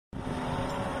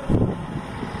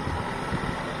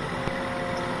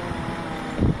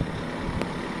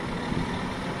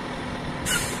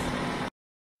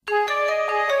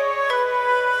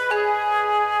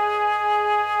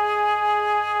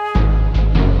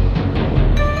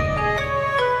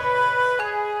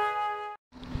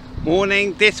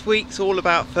Morning. This week's all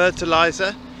about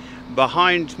fertiliser.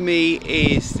 Behind me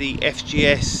is the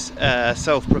FGS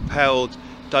self-propelled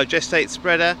Digestate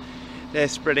spreader. They're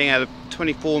spreading out of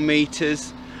 24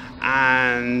 metres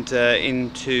and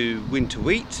into winter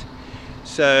wheat.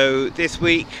 So this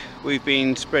week we've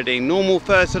been spreading normal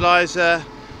fertiliser,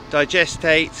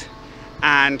 Digestate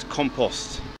and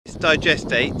compost. This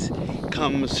Digestate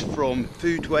comes from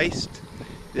food waste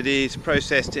that is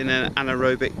processed in an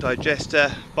anaerobic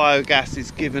digester. Biogas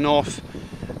is given off,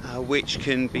 which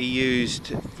can be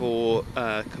used for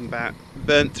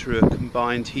burnt through a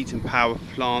combined heat and power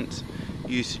plant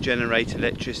used to generate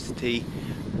electricity.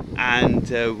 And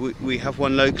we have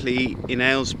one locally in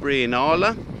Aylesbury in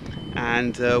Arla,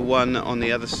 and one on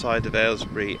the other side of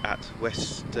Aylesbury at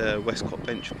Westcott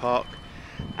Bench Park.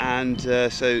 And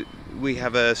so we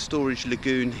have a storage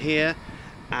lagoon here,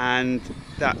 and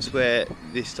that's where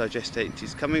this Digestate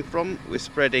is coming from. We're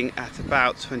spreading at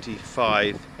about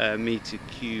 25 metre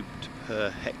cubed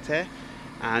per hectare,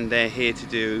 and they're here to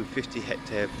do 50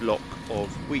 hectare block of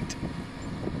wheat.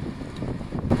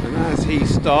 And as he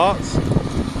starts,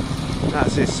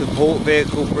 that's his support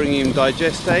vehicle bringing him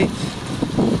Digestate.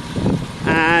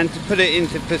 And to put it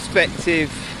into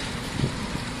perspective,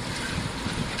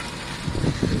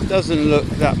 it doesn't look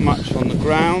that much on the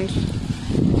ground.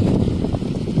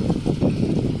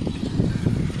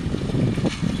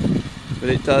 But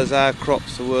it does our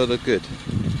crops a world of good.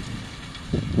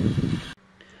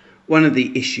 One of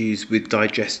the issues with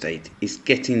Digestate is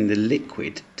getting the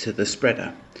liquid to the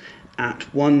spreader.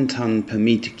 At 1 tonne per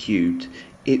metre cubed,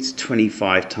 it's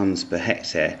 25 tonnes per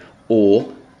hectare, or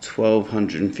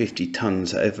 1,250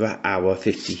 tonnes over our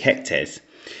 50 hectares.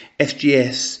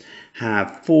 FGS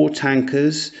have 4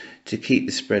 tankers to keep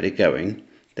the spreader going.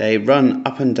 They run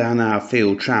up and down our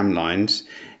field tram lines.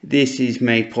 This is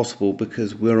made possible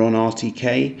because we're on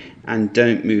RTK and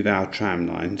don't move our tram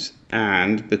lines,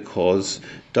 and because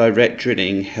direct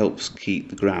drilling helps keep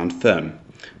the ground firm.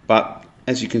 But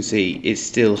as you can see, it's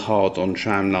still hard on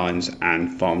tram lines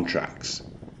and farm tracks.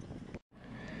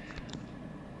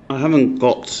 I haven't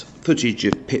got footage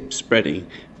of Pip spreading,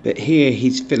 but here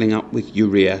he's filling up with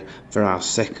urea for our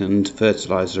second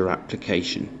fertiliser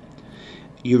application.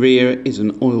 Urea is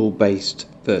an oil-based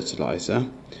fertiliser,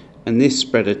 and this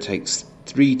spreader takes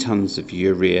 3 tonnes of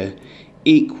urea,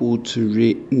 equal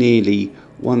to nearly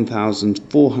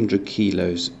 1,400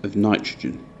 kilos of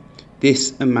nitrogen.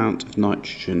 This amount of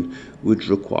nitrogen would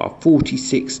require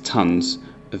 46 tonnes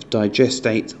of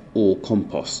Digestate or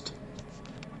compost.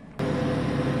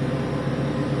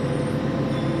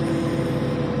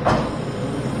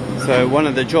 So one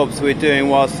of the jobs we're doing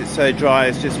whilst it's so dry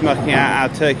is just mucking out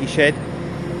our turkey shed.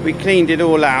 We cleaned it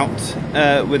all out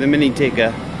with a mini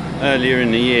digger earlier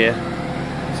in the year,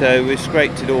 so we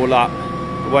scraped it all up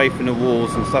away from the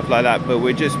walls and stuff like that, but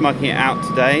we're just mucking it out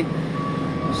today.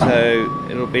 So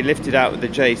it'll be lifted out with the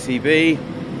JCB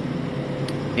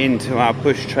into our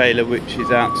push trailer, which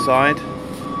is outside.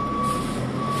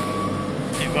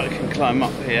 If I can climb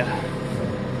up here,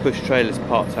 push trailer's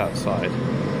parked outside.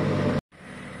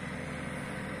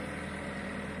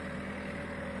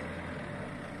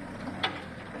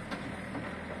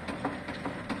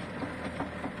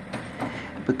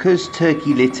 Because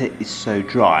turkey litter is so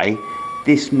dry,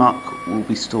 this muck will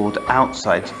be stored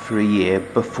outside for a year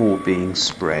before being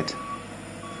spread.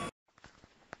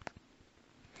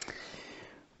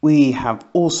 We have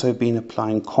also been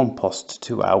applying compost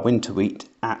to our winter wheat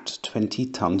at 20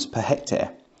 tonnes per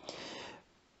hectare.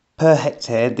 Per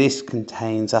hectare, this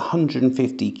contains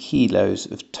 150 kilos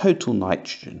of total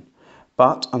nitrogen,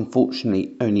 but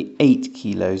unfortunately only 8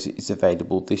 kilos is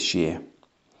available this year.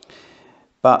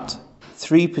 But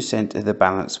 3% of the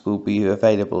balance will be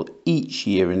available each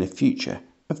year in the future,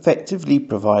 effectively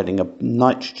providing a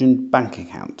nitrogen bank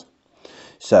account.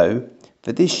 So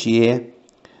for this year,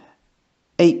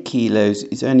 8 kilos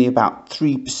is only about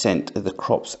 3% of the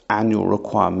crop's annual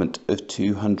requirement of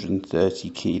 230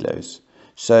 kilos.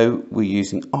 So we're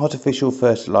using artificial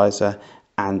fertiliser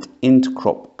and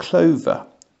Intercrop Clover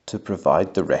to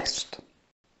provide the rest.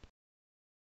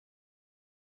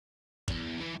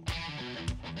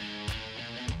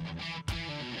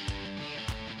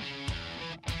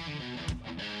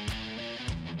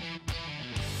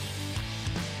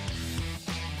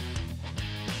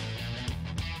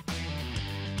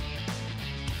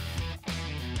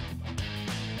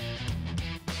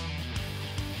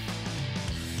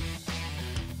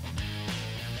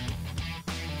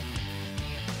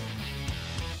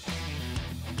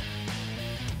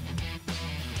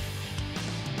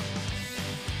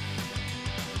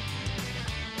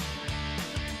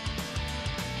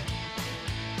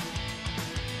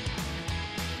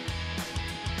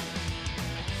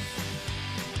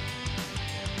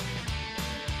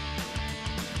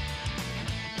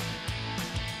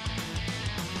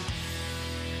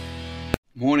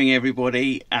 Morning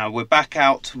everybody, we're back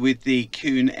out with the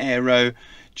Kuhn Aero,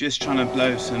 just trying to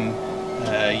blow some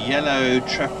yellow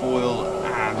trefoil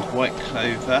and white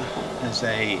clover as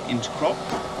a intercrop.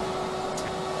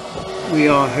 We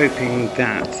are hoping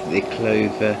that the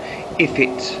clover, if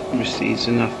it receives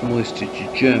enough moisture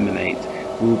to germinate,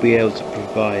 will be able to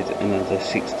provide another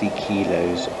 60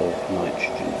 kilos of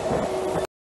nitrogen.